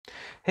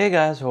Hey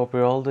guys, hope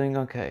you're all doing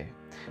okay.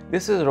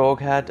 This is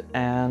Roguehead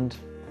and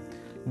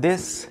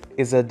this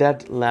is a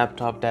dead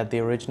laptop that the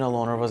original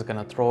owner was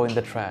gonna throw in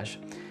the trash.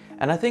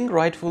 And I think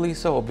rightfully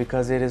so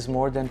because it is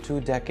more than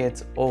 2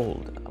 decades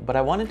old. But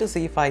I wanted to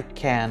see if I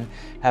can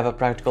have a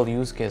practical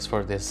use case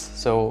for this.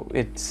 So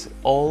it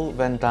all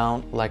went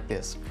down like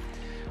this.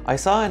 I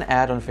saw an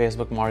ad on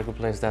Facebook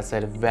Marketplace that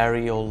said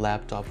very old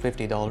laptop,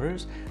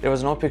 $50. There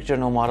was no picture,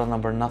 no model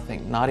number,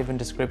 nothing, not even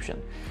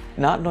description.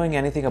 Not knowing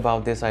anything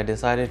about this, I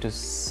decided to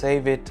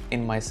save it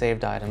in my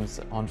saved items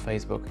on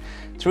Facebook.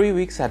 3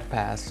 weeks had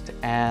passed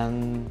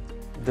and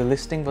the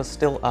listing was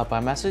still up. I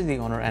messaged the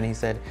owner and he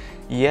said,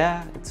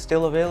 yeah, it's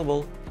still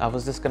available. I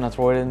was just gonna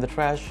throw it in the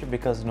trash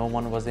because no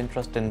one was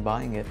interested in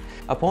buying it.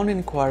 Upon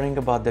inquiring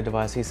about the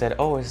device, he said,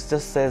 oh, it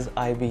just says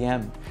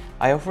IBM.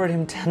 I offered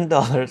him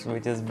 $10,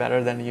 which is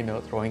better than,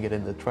 throwing it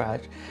in the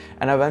trash.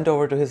 And I went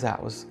over to his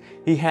house.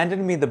 He handed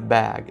me the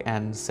bag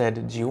and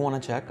said, do you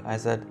want to check? I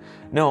said,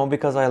 no,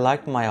 because I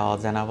liked my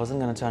odds and I wasn't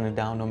gonna turn it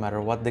down no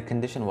matter what the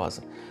condition was.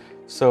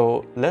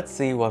 So let's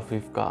see what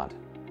we've got.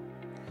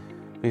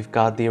 We've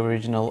got the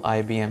original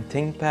IBM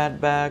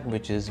Thinkpad bag,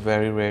 which is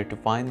very rare to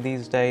find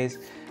these days.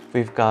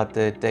 We've got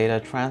the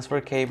data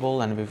transfer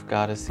cable and we've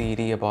got a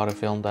CD about a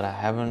film that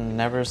I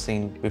never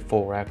seen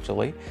before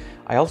actually.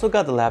 I also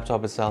got the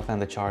laptop itself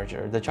and the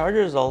charger. The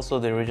charger is also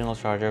the original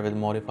charger with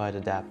modified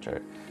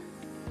adapter.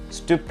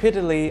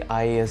 Stupidly,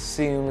 I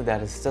assumed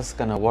that it's just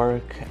gonna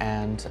work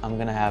and I'm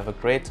gonna have a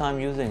great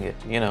time using it,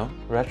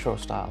 retro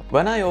style.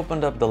 When I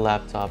opened up the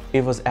laptop,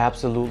 it was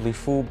absolutely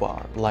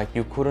foobar, like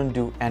you couldn't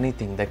do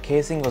anything. The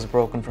casing was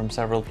broken from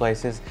several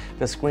places.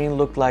 The screen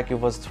looked like it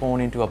was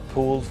thrown into a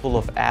pool full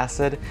of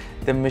acid.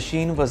 The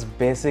machine was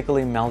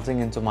basically melting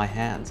into my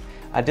hands.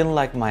 I didn't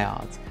like my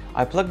odds.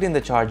 I plugged in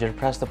the charger,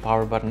 pressed the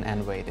power button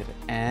and waited.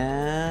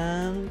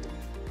 And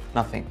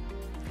nothing.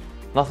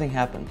 Nothing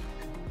happened.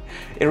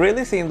 It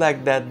really seemed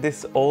like that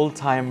this old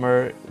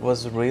timer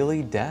was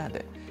really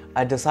dead.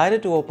 I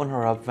decided to open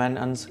her up. When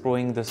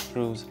unscrewing the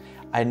screws,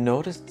 I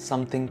noticed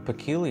something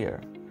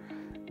peculiar.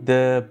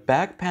 The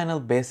back panel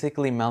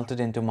basically melted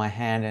into my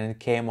hand and it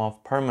came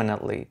off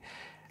permanently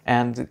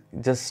and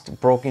just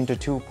broke into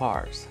 2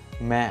 parts.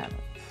 Man,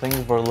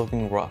 things were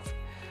looking rough.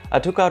 I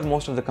took out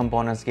most of the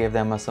components, gave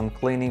them some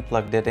cleaning,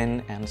 plugged it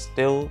in, and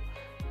still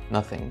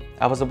nothing.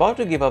 I was about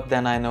to give up,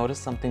 then I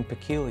noticed something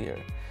peculiar.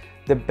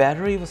 The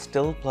battery was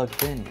still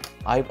plugged in.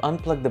 I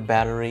unplugged the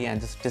battery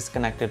and just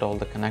disconnected all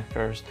the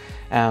connectors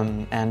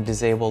and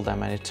disabled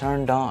them, and it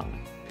turned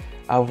on.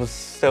 I was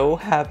so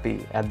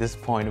happy at this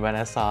point when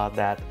I saw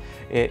that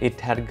it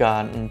had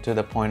gotten to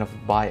the point of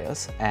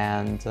BIOS,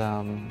 and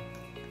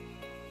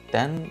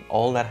then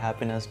all that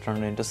happiness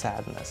turned into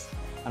sadness,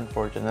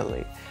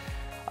 unfortunately.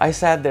 I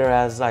sat there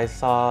as I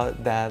saw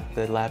that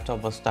the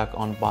laptop was stuck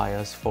on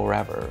BIOS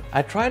forever.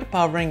 I tried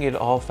powering it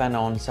off and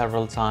on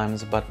several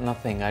times, but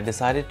nothing. I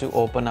decided to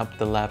open up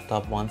the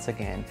laptop once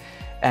again,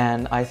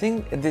 and I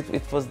think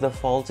it was the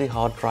faulty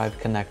hard drive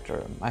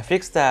connector. I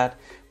fixed that,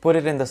 put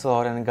it in the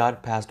slot, and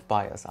got past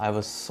BIOS. I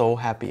was so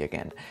happy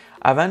again.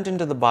 I went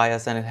into the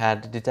BIOS and it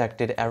had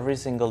detected every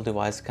single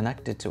device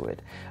connected to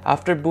it.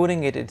 After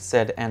booting it, it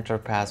said enter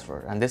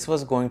password, and this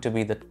was going to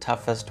be the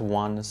toughest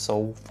one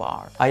so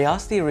far. I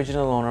asked the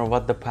original owner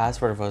what the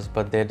password was,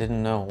 but they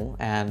didn't know,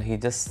 and he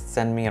just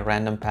sent me a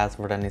random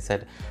password and he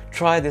said,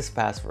 try this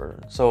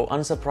password. So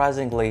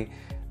unsurprisingly,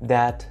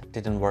 that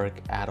didn't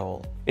work at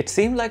all. It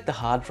seemed like the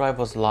hard drive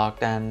was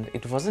locked, and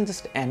it wasn't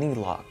just any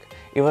lock.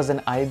 It was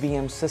an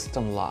IBM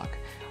system lock.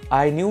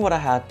 I knew what I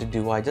had to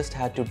do. I just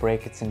had to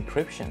break its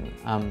encryption.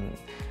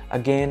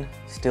 Again,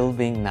 still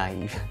being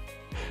naive.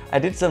 I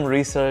did some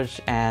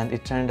research and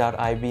it turned out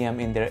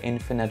IBM, in their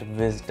infinite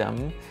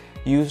wisdom,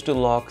 used to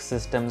lock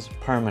systems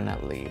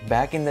permanently.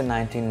 Back in the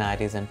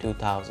 1990s and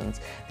 2000s,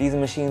 these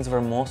machines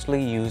were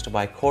mostly used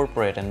by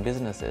corporate and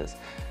businesses.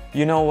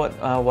 You know what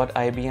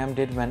IBM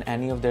did when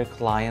any of their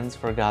clients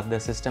forgot the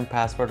system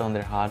password on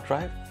their hard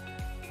drive?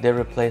 They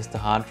replaced the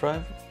hard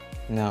drive?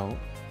 No,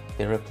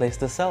 they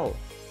replaced the cell.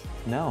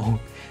 No,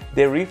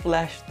 they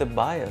reflashed the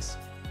BIOS.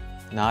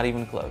 Not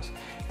even close.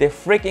 They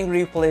freaking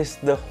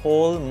replaced the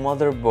whole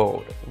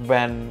motherboard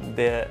when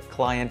the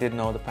client didn't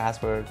know the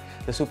password,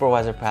 the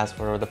supervisor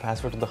password, or the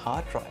password to the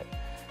hard drive.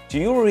 Do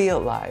you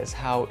realize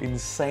how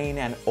insane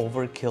and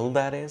overkill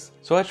that is?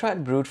 So I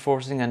tried brute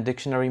forcing and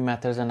dictionary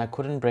methods and I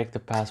couldn't break the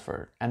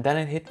password. And then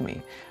it hit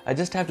me. I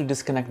just have to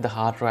disconnect the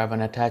hard drive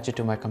and attach it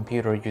to my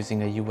computer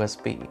using a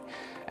USB.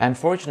 And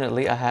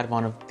fortunately, I had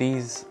one of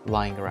these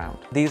lying around.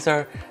 These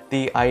are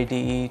the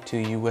IDE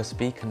to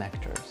USB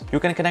connectors. You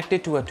can connect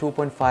it to a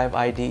 2.5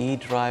 IDE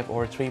drive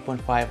or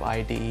 3.5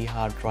 IDE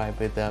hard drive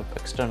with the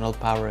external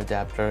power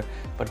adapter,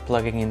 but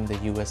plugging in the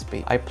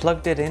USB. I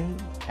plugged it in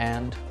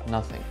and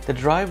nothing. The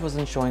drive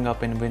wasn't showing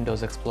up in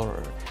Windows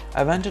Explorer.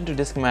 I went into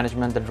disk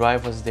management, the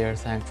drive was there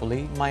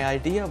thankfully. My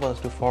idea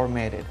was to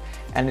format it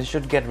and it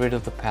should get rid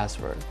of the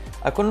password.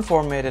 I couldn't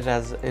format it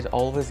as it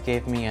always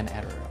gave me an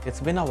error. It's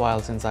been a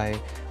while since I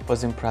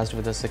was impressed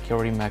with the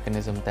security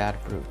mechanism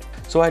that proved.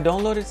 So I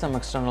downloaded some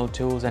external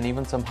tools and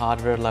even some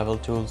hardware level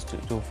tools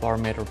to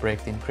format or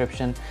break the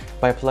encryption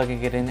by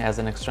plugging it in as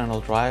an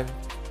external drive.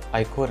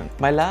 I couldn't.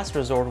 My last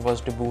resort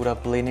was to boot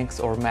up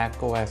Linux or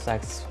Mac OS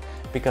X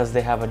because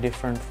they have a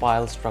different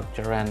file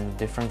structure and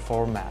different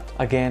format.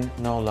 Again,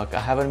 no luck. I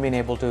haven't been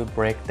able to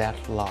break that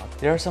lock.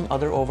 There are some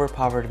other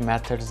overpowered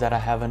methods that I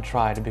haven't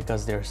tried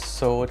because they're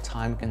so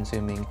time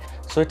consuming.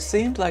 So it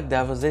seemed like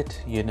that was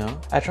it, you know.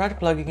 I tried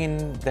plugging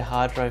in the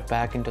hard drive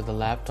back into the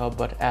laptop,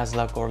 but as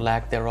luck or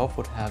lack thereof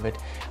would have it,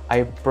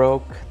 I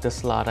broke the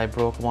slot, I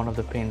broke one of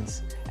the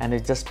pins and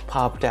it just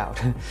popped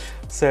out.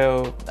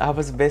 So I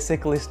was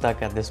basically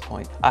stuck at this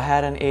point. I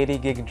had an 80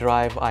 gig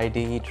drive,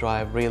 IDE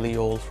drive, really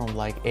old from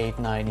like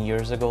 8-9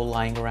 years ago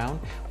lying around,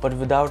 but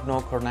without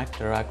no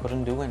connector, I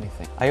couldn't do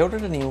anything. I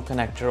ordered a new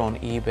connector on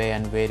eBay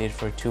and waited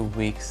for 2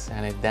 weeks,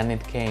 and then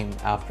it came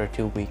after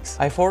 2 weeks.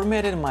 I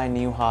formatted my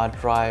new hard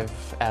drive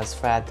as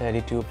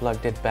FAT32,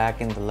 plugged it back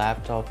in the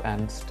laptop,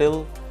 and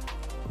still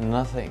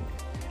nothing.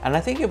 And I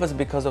think it was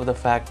because of the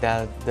fact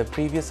that the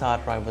previous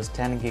hard drive was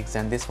 10 gigs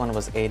and this one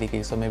was 80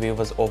 gigs, so maybe it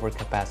was over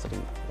capacity.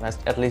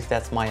 At least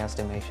that's my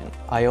estimation.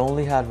 I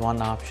only had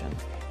one option.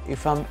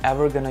 If I'm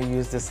ever gonna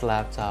use this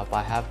laptop,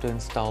 I have to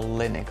install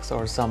Linux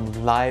or some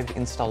live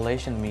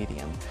installation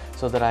medium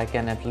so that I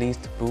can at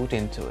least boot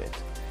into it.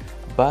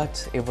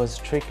 But it was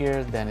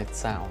trickier than it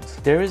sounds.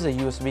 There is a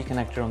USB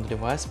connector on the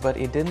device, but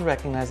it didn't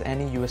recognize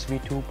any USB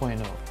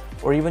 2.0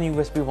 or even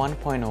USB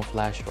 1.0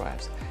 flash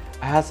drives.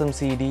 I had some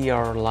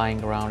CD-R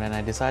lying around and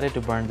I decided to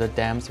burn the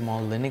damn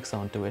small Linux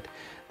onto it.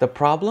 The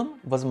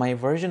problem was my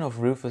version of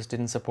Rufus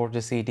didn't support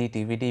the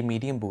CD-DVD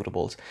medium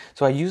bootables,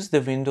 so I used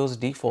the Windows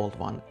default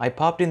one. I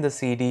popped in the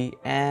CD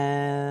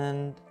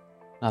and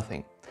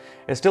nothing.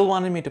 It still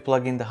wanted me to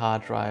plug in the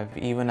hard drive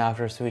even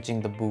after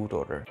switching the boot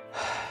order.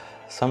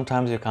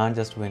 Sometimes you can't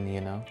just win,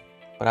 you know.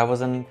 But I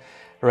wasn't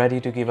ready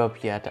to give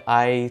up yet.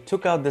 I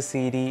took out the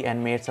CD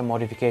and made some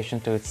modification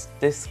to its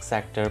disk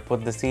sector,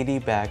 put the CD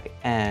back,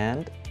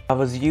 and I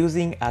was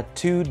using a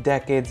 2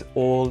 decades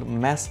old,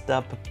 messed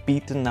up,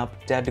 beaten up,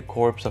 dead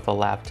corpse of a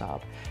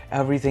laptop.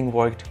 Everything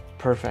worked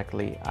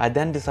perfectly. I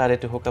then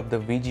decided to hook up the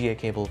VGA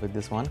cable with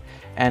this one,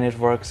 and it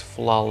works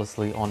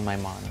flawlessly on my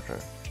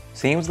monitor.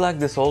 Seems like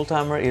this old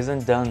timer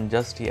isn't done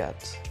just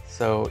yet.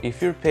 So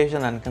if you're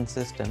patient and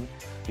consistent,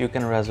 you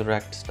can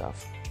resurrect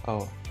stuff.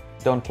 Oh,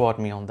 don't quote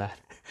me on that.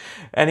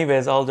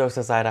 Anyways, all jokes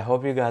aside, I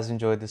hope you guys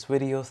enjoyed this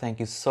video. Thank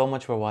you so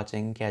much for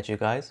watching. Catch you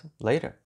guys later.